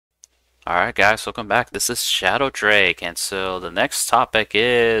Alright guys, welcome back. This is Shadow Drake, and so the next topic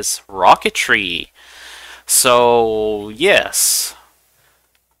is Rocketry. So, yes,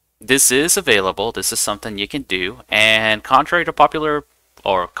 this is available. This is something you can do, and contrary to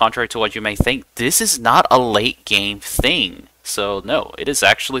what you may think, this is not a late game thing. So, no, it is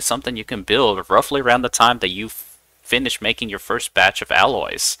actually something you can build roughly around the time that you finish making your first batch of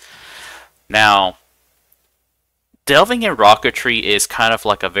alloys. Now, delving in rocketry is kind of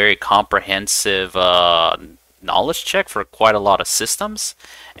like a very comprehensive knowledge check for quite a lot of systems,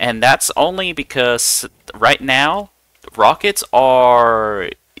 and that's only because right now rockets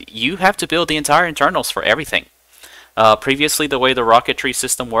are you have to build the entire internals for everything. Previously, the way the rocketry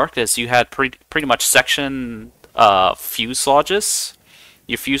system worked is you had pretty much section fuselages.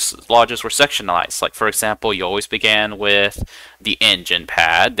 Your fuselages were sectionalized. Like, for example, you always began with the engine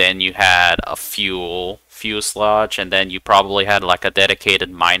pad, then you had a fuselage, and then you probably had like a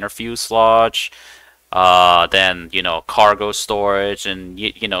dedicated minor fuselage, then, cargo storage, and,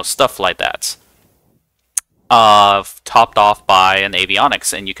 stuff like that. Topped off by an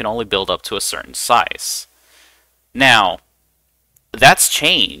avionics, and you can only build up to a certain size. Now, that's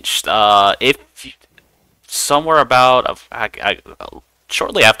changed. If somewhere about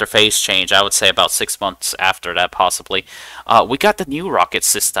shortly after phase change, I would say about 6 months after that, possibly, we got the new rocket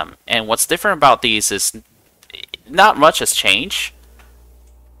system. And what's different about these is not much has changed,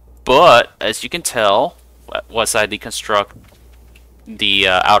 but as you can tell, once I deconstruct the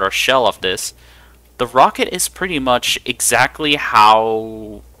outer shell of this, the rocket is pretty much exactly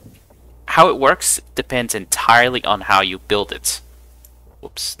how it works. Depends entirely on how you build it.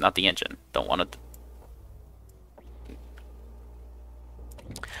 Whoops, not the engine. Don't want to.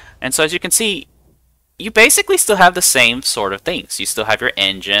 And so as you can see, you basically still have the same sort of things. You still have your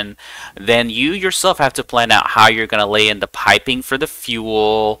engine. Then you yourself have to plan out how you're going to lay in the piping for the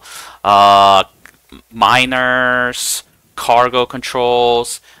fuel, miners, cargo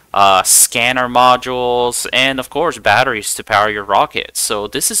controls, scanner modules, and of course batteries to power your rocket. So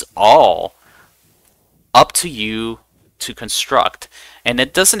this is all up to you to construct. And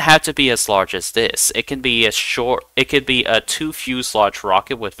it doesn't have to be as large as this. It can be it could be a 2 fuselage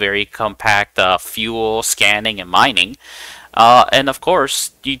rocket with very compact fuel, scanning, and mining. And of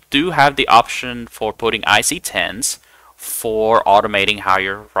course, you do have the option for putting IC-10s for automating how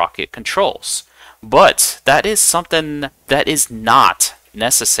your rocket controls. But that is something that is not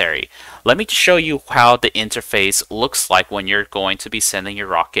necessary. Let me show you how the interface looks like when you're going to be sending your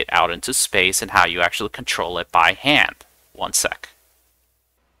rocket out into space and how you actually control it by hand. One sec.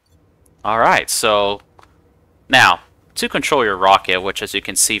 Alright, so now to control your rocket, which as you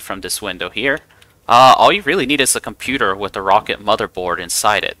can see from this window here, all you really need is a computer with a rocket motherboard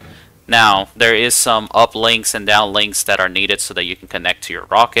inside it. Now, there is some uplinks and downlinks that are needed so that you can connect to your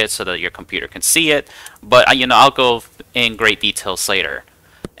rocket so that your computer can see it, but I'll go in great details later.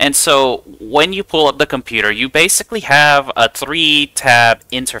 And so when you pull up the computer, you basically have a 3-tab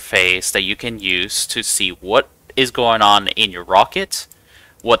interface that you can use to see what is going on in your rocket,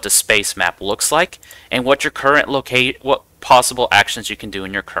 what the space map looks like, and what your current what possible actions you can do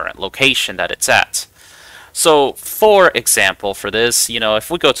in your current location that it's at. So, for example, for this, if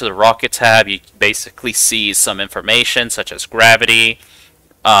we go to the rocket tab, you basically see some information such as gravity,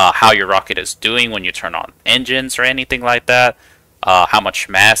 how your rocket is doing when you turn on engines or anything like that, how much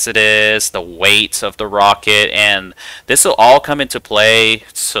mass it is, the weight of the rocket, and this will all come into play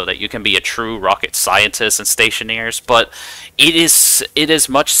so that you can be a true rocket scientist and Stationeers. But it is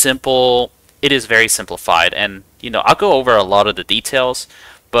much simple. It is very simplified, and I'll go over a lot of the details.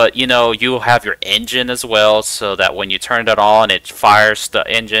 But you'll have your engine as well, so that when you turn it on, it fires the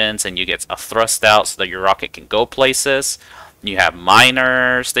engines and you get a thrust out so that your rocket can go places. You have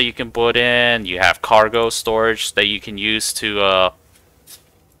miners that you can put in. You have cargo storage that you can use to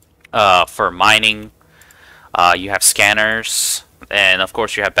for mining. You have scanners, and of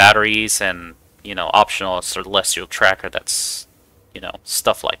course you have batteries, and optional celestial tracker. That's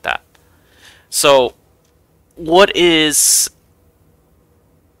stuff like that. So what is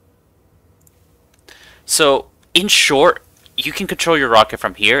So, in short, you can control your rocket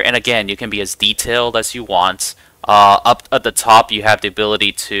from here, and again, you can be as detailed as you want. Up at the top, you have the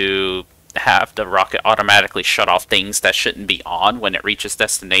ability to have the rocket automatically shut off things that shouldn't be on when it reaches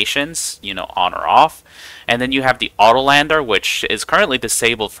destinations, on or off. And then you have the auto lander, which is currently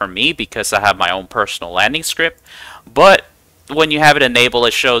disabled for me because I have my own personal landing script. But when you have it enabled,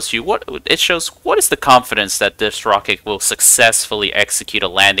 it shows what is the confidence that this rocket will successfully execute a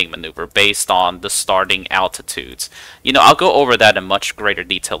landing maneuver based on the starting altitudes. I'll go over that in much greater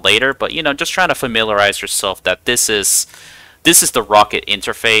detail later, but just trying to familiarize yourself that this is the rocket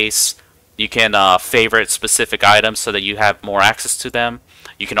interface You can favorite specific items so that you have more access to them.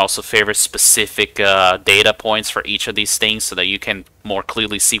 You can also favorite specific data points for each of these things so that you can more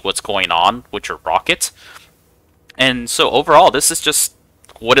clearly see what's going on with your rocket. And so overall, this is just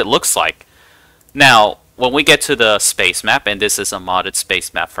what it looks like. Now, when we get to the space map, and this is a modded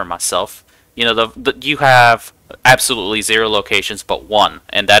space map for myself, you know, you have absolutely 0 locations but one,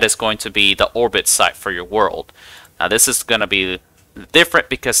 and that is going to be the orbit site for your world. Now, this is going to be different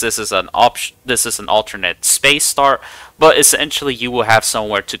because this is an alternate space start, but essentially you will have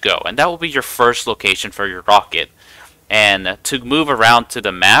somewhere to go, and that will be your first location for your rocket. And to move around to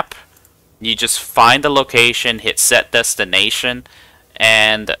the map, you just find the location, hit set destination,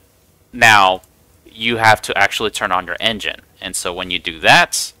 and now you have to actually turn on your engine. And so when you do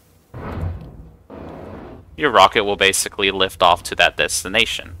that, your rocket will basically lift off to that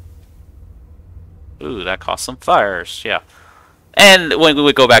destination. Ooh, that caused some fires, yeah. And when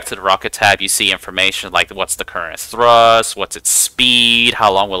we go back to the rocket tab, you see information like what's the current thrust, what's its speed,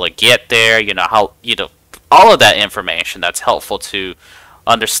 how long will it get there, all of that information that's helpful to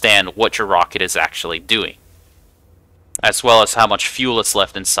understand what your rocket is actually doing, as well as how much fuel is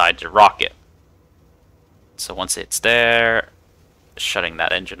left inside your rocket. So once it's there, shutting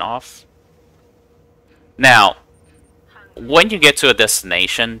that engine off. Now, when you get to a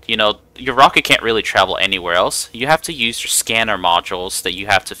destination, your rocket can't really travel anywhere else. You have to use your scanner modules that you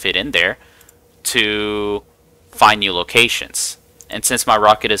have to fit in there to find new locations. And since my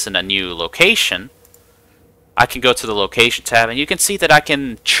rocket is in a new location, I can go to the location tab and you can see that I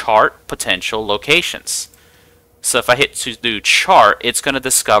can chart potential locations. So if I hit to do chart, it's going to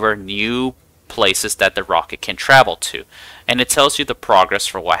discover new places that the rocket can travel to, and it tells you the progress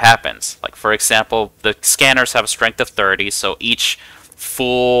for what happens. Like, for example, the scanners have a strength of 30, so each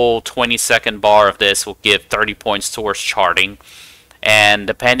full 20-second bar of this will give 30 points towards charting, and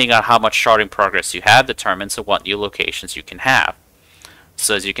depending on how much charting progress you have determines what new locations you can have.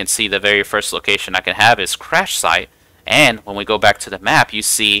 So as you can see, the very first location I can have is crash site, and when we go back to the map, you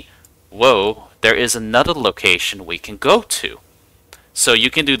see, whoa, there is another location we can go to. So you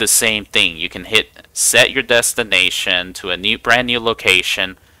can do the same thing. You can hit set your destination to a brand new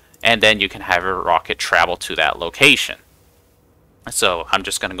location, and then you can have your rocket travel to that location. So I'm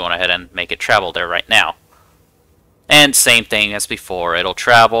just going to go ahead and make it travel there right now. And same thing as before. It'll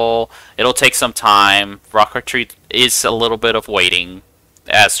travel. It'll take some time. Rocketry is a little bit of waiting,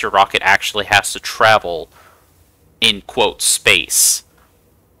 as your rocket actually has to travel in quote space.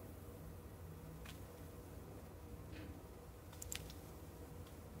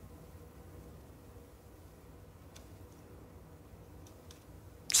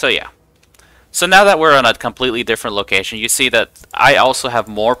 So yeah. So now that we're on a completely different location, you see that I also have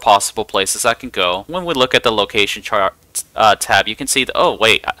more possible places I can go. When we look at the location chart tab, you can see that, oh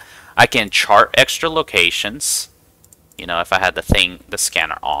wait, I can chart extra locations. If I had the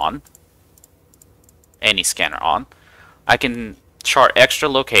scanner on, any scanner on, I can chart extra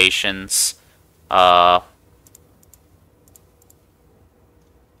locations.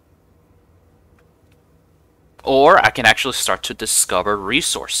 Or I can actually start to discover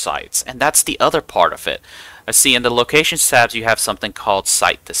resource sites, and that's the other part of it. I see in the locations tabs you have something called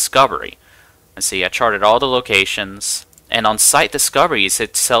site discovery. I see I charted all the locations, and on site discoveries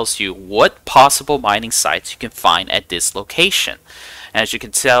it tells you what possible mining sites you can find at this location. And as you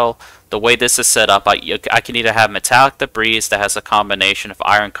can tell, the way this is set up, I can either have metallic debris that has a combination of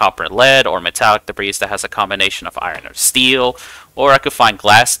iron, copper, and lead, or metallic debris that has a combination of iron or steel, or I could find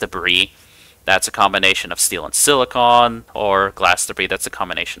glass debris that's a combination of steel and silicon, or glass debris that's a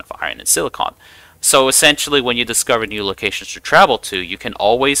combination of iron and silicon. So essentially, when you discover new locations to travel to, you can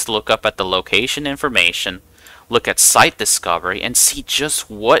always look up at the location information, look at site discovery, and see just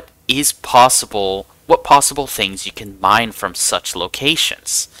what is possible, what possible things you can mine from such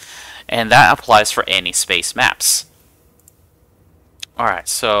locations. And that applies for any space maps. Alright,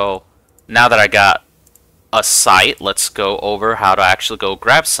 so now that I got a site, let's go over how to actually go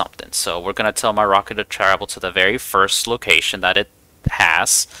grab something. So we're going to tell my rocket to travel to the very first location that it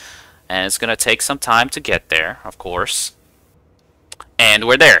has, and it's going to take some time to get there, of course, and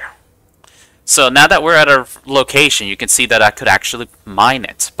we're there. So now that we're at our location, you can see that I could actually mine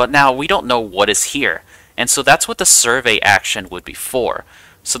it, but now we don't know what is here, and so that's what the survey action would be for.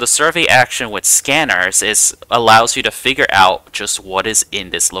 So the survey action with scanners allows you to figure out just what is in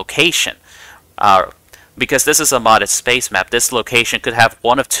this location. Because this is a modded space map, this location could have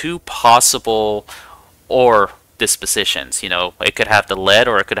one of two possible ore dispositions. It could have the lead,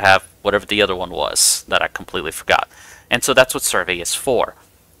 or it could have whatever the other one was that I completely forgot. And so that's what survey is for.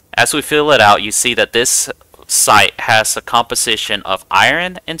 As we fill it out, you see that this site has a composition of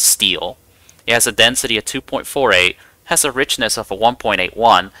iron and steel, It has a density of 2.48, has a richness of a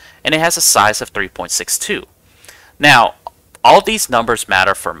 1.81, and it has a size of 3.62. Now, all these numbers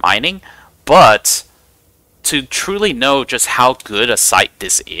matter for mining, but to truly know just how good a site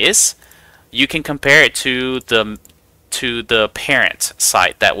this is, you can compare it to the parent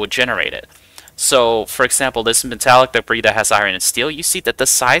site that would generate it. So, for example, this metallic debris that has iron and steel, you see that the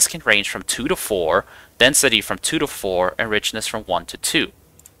size can range from 2 to 4, density from 2 to 4, and richness from 1 to 2.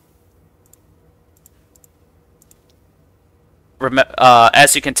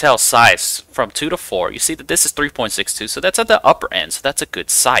 As you can tell, size from 2 to 4, you see that this is 3.62, so that's at the upper end, so that's a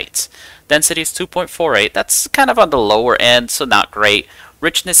good site. Density is 2.48, that's kind of on the lower end, so not great.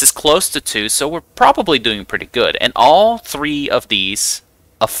 Richness is close to 2, so we're probably doing pretty good. And all three of these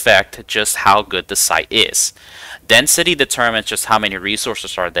affect just how good the site is. Density determines just how many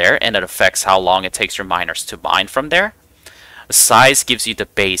resources are there, and it affects how long it takes your miners to mine from there. Size gives you the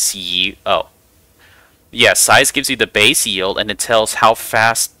base yield. Size gives you the base yield, and it tells how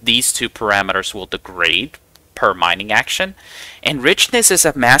fast these two parameters will degrade per mining action. And richness is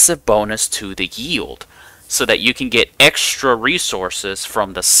a massive bonus to the yield, so that you can get extra resources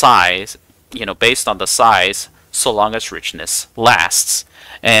from the size, based on the size, so long as richness lasts.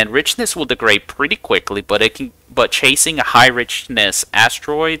 And richness will degrade pretty quickly, but chasing a high richness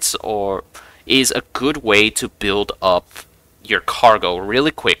asteroids is a good way to build up your cargo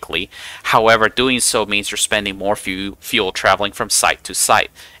really quickly. However, doing so means you're spending more fuel traveling from site to site.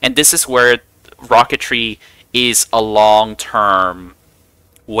 And this is where Rocketry is a long-term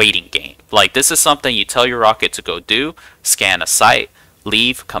waiting game. Like, this is something you tell your rocket to go do, scan a site,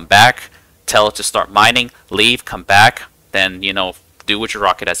 leave, come back, tell it to start mining, leave, come back, then, do with your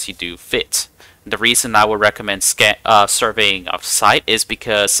rocket as you do fit. The reason I would recommend surveying a site is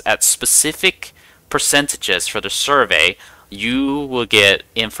because at specific percentages for the survey, you will get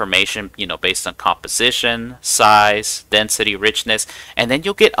information, based on composition, size, density, richness, and then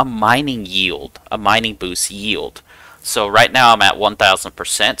you'll get a mining yield, a mining boost yield. So right now I'm at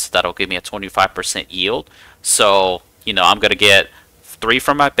 1,000%, so that'll give me a 25% yield. So, I'm going to get 3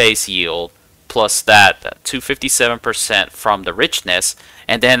 from my base yield, plus that 257% from the richness,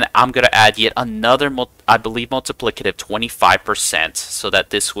 and then I'm going to add yet another, I believe, multiplicative 25%, so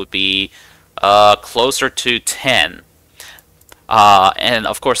that this would be closer to 10. And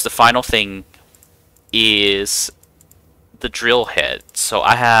of course the final thing is the drill head. So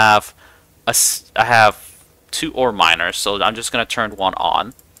I have 2 ore miners, so I'm just going to turn one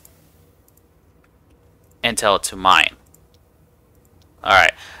on and tell it to mine.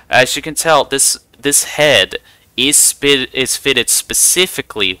 Alright, as you can tell, this head is fitted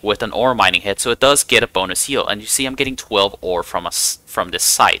specifically with an ore mining head, so it does get a bonus yield. And you see I'm getting 12 ore from this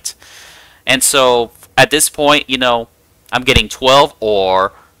site. And so at this point, I'm getting 12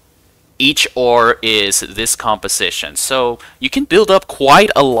 ore. Each ore is this composition. So you can build up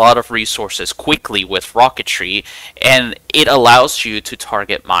quite a lot of resources quickly with Rocketry, and it allows you to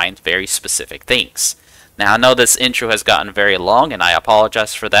target mine very specific things. Now, I know this intro has gotten very long, and I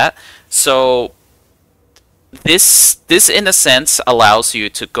apologize for that. So this in a sense allows you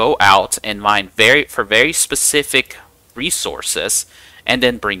to go out and mine for very specific resources and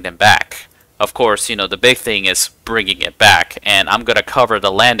then bring them back. Of course, the big thing is bringing it back, and I'm going to cover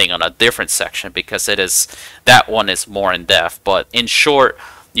the landing on a different section because that one is more in depth. But in short,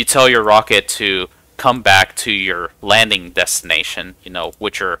 you tell your rocket to come back to your landing destination,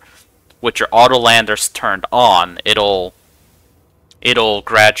 with your auto landers turned on, it'll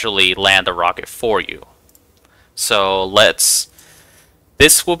gradually land the rocket for you. So this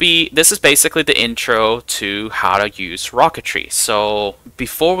is basically the intro to how to use Rocketry. So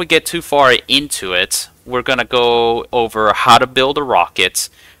before we get too far into it, we're going to go over how to build a rocket,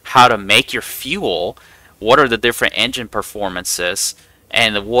 how to make your fuel, what are the different engine performances,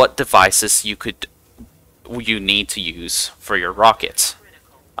 and what devices you need to use for your rocket.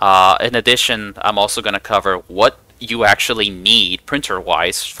 In addition, I'm also going to cover what you actually need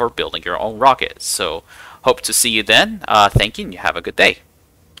printer-wise for building your own rocket. So hope to see you then. Thank you, and you have a good day.